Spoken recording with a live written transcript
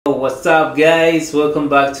what's up guys? Welcome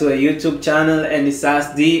back to our YouTube channel, and it's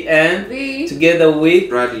us D and V together with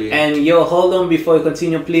Bradley. And yo, hold on, before you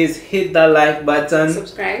continue, please hit that like button,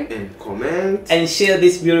 subscribe and comment and share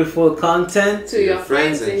this beautiful content to your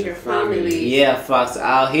friends and your family. Yeah, facts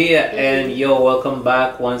out here. And yo, welcome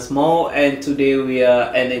back once more, and today we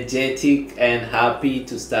are energetic and happy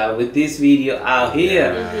to start with this video out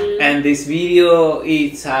here. And this video,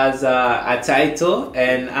 it has a title,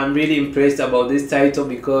 and I'm really impressed about this title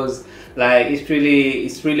because like it's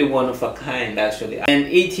really one of a kind actually, and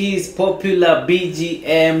it is popular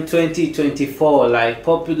BGM 2024. Like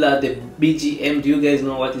popular the BGM. Do you guys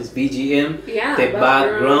know what is BGM? Yeah, the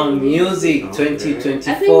background music 2024.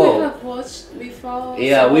 I think we have watched before.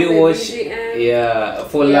 Yeah, we watched BGM. yeah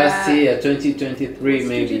for last year 2023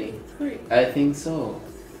 maybe. I think so.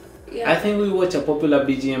 Yeah. I think we watch a popular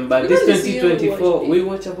BGM, but this 2024 we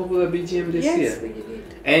watch a popular BGM this year. We did.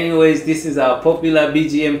 Anyways, this is our popular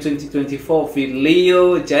BGM 2024 with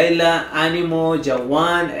Leo, Jaila, Animo,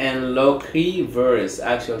 Jawan, and Lokiverse.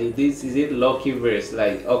 Actually, this is it, Lokiverse.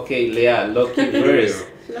 Like, okay, Leah, Lokiverse.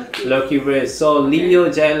 Lokiverse. So Leo,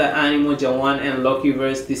 Jaila, Animo, Jawan, and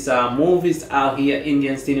Lokiverse. These are movies out here,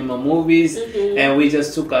 Indian cinema movies, and we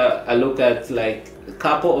just took a look at like a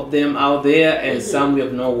couple of them out there, and some we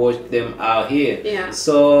have not watched them out here. Yeah.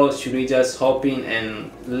 So should we just hop in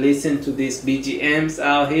and listen to these BGMs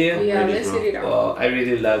out here? Yeah, let's hit it out. Well, I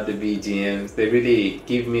really love the BGMs. They really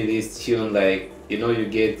give me this tune, like, you know, you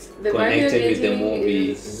get connected with the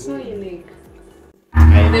movie. So unique.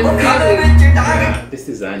 Yeah, this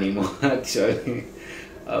is Animo actually.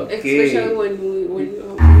 Okay. Especially when you watch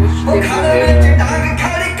them.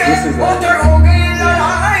 This is Animo.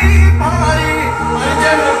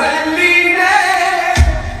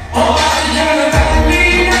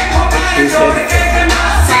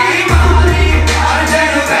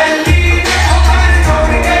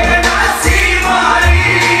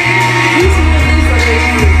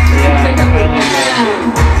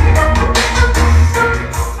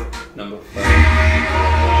 Number 5.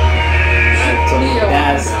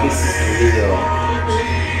 This is Leo.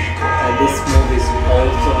 And this movie is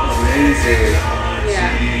also amazing.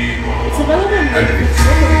 Yeah. It's available on Netflix.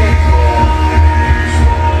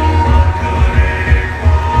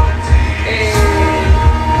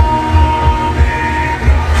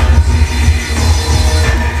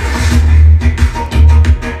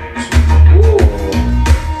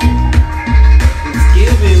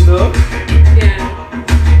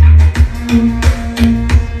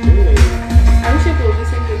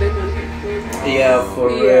 Yeah, for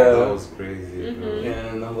real. That was crazy.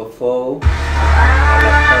 Yeah, number 4.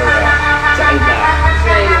 Jaila.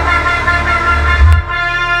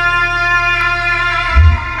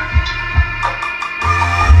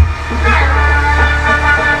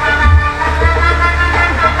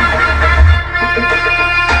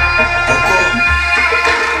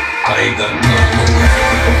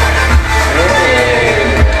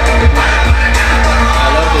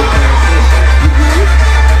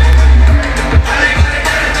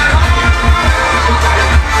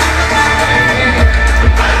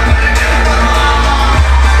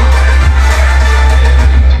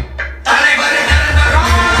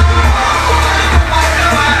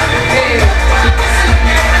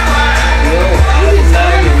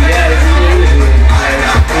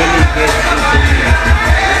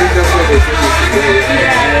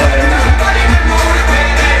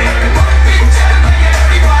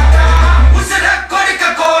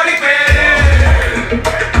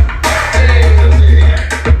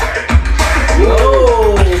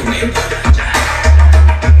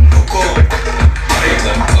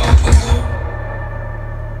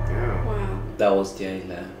 That was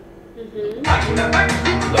Jaila.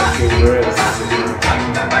 Lokiverse.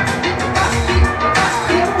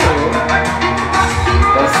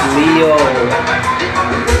 That's Leo.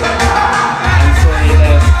 And so he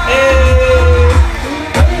left.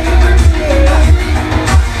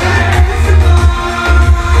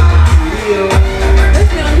 Leo. That's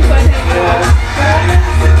the only part I know.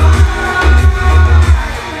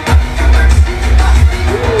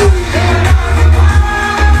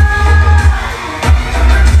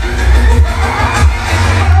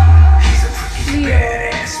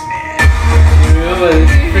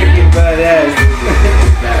 It's freaking badass.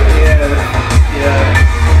 Yeah.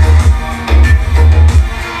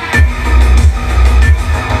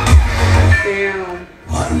 Damn.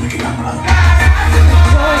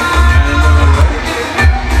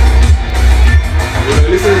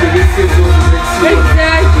 Listen to this simple next year.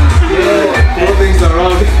 Exactly. All things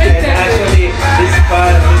around. And actually, this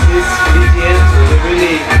part of this BGM is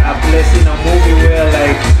really a blessing, a movie where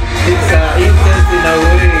like it's intense in a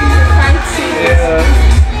way.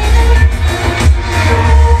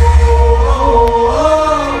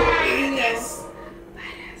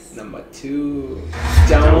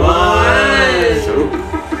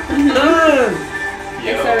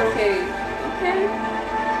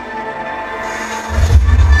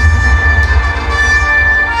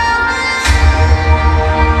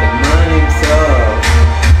 man himself.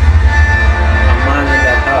 A man and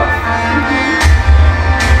a half.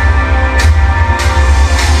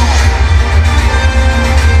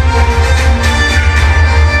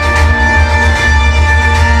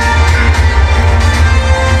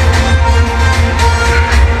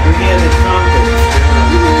 We hear the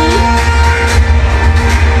trumpet.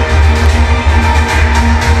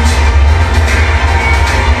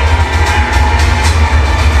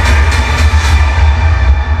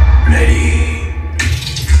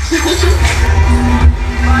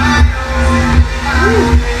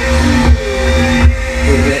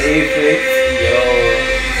 With the effects,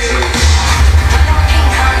 yeah.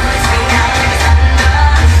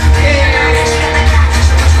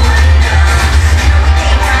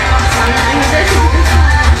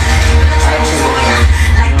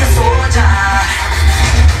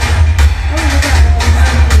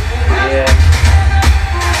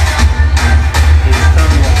 It's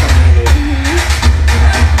somewhat familiar.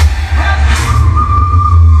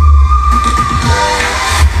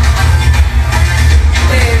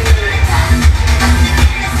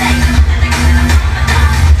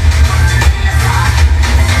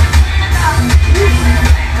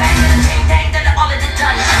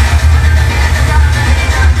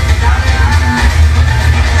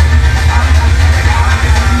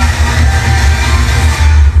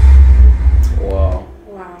 Wow.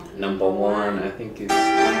 Wow. Number one, I think it's.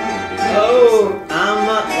 Oh, I'm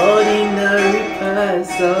an ordinary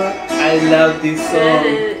person. I love this song.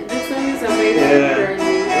 This song is amazing, Yeah.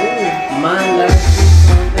 girly. My life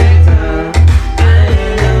is on the time. I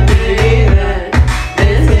am a believer.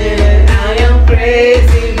 They say that I am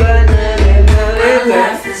crazy, but not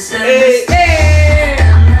Hey, Hey! hey,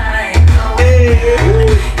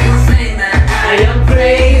 I am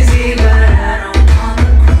crazy, but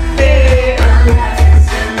hey,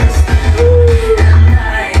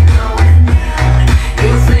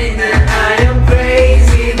 you think that I am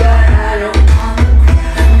crazy, but I don't.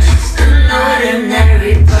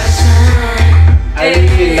 I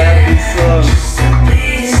really love this song.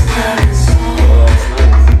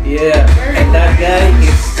 Yeah, and that guy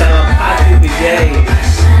is happy today.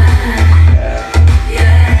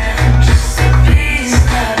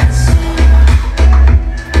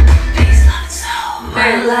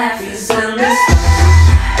 My life is in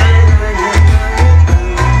this.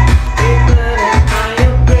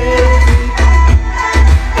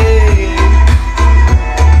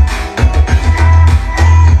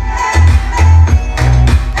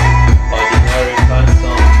 Ordinary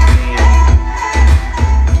person.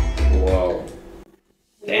 Wow.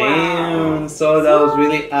 Damn. So that was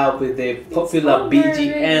really up with the popular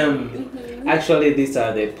BGM. Actually, these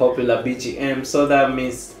are the popular BGM. So that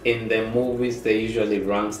means in the movies they usually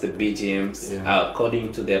ranks the BGMs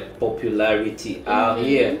according to their popularity out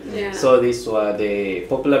here. Yeah. So these were the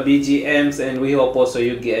popular BGMs, and we hope also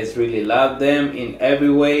you guys really love them in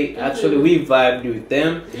every way. Actually, we vibed with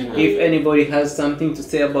them. If anybody has something to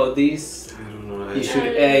say about this, I don't know. you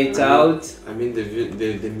should air it out. I mean the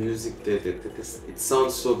music, it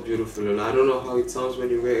sounds so beautiful, and I don't know how it sounds when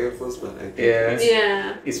you wear earphones, but I think Yeah.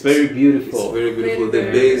 Yeah. It's very it's beautiful, very beautiful. Very,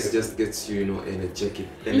 The very bass just gets you, energetic.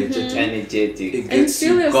 energetic. It And gets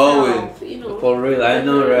feel you going. yourself, you know. For real, I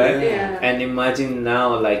know, right? Yeah. And imagine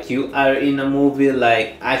now, like you are in a movie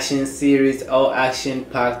like action series or action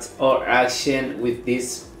packed or action with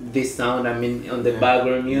this sound. I mean, on the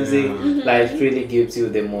background music, like really gives you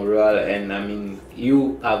the morale, and I mean,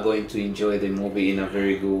 you are going to enjoy the movie in a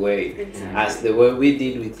very good way, as the way we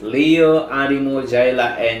did with Leo, Animo,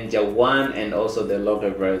 Jaila, and Jawan, and also the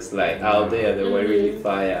Lokiverse. Like out there, they were really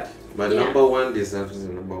fire. But number one deserves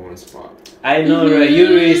the number one spot. I know, right? You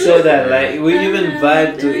really saw that. Like we even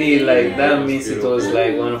vibed to it. Like that means it was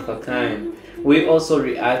like one of a kind. We also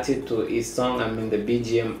reacted to his song. I mean, the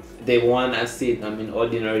BGM, the one I said. I mean,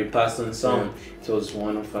 Ordinary Person song. It was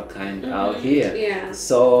one of a kind out here. Yeah.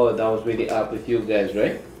 So that was really up with you guys,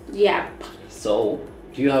 right? Yep. So,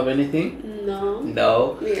 do you have anything? No.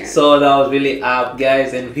 No. Yeah. So that was really up,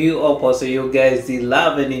 guys, and we hope also you guys did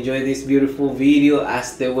love and enjoy this beautiful video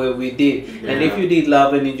as the way we did. And if you did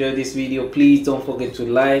love and enjoy this video, please don't forget to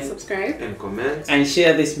like, subscribe, And comment. and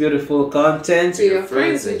share this beautiful content to your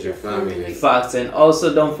friends and and your family. facts. And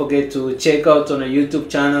also don't forget to check out on our YouTube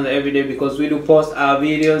channel every day, because we do post our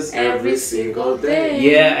videos every single day.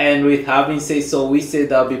 yeah. And with having said so, we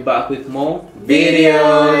said I'll be back with more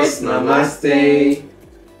videos. Namaste.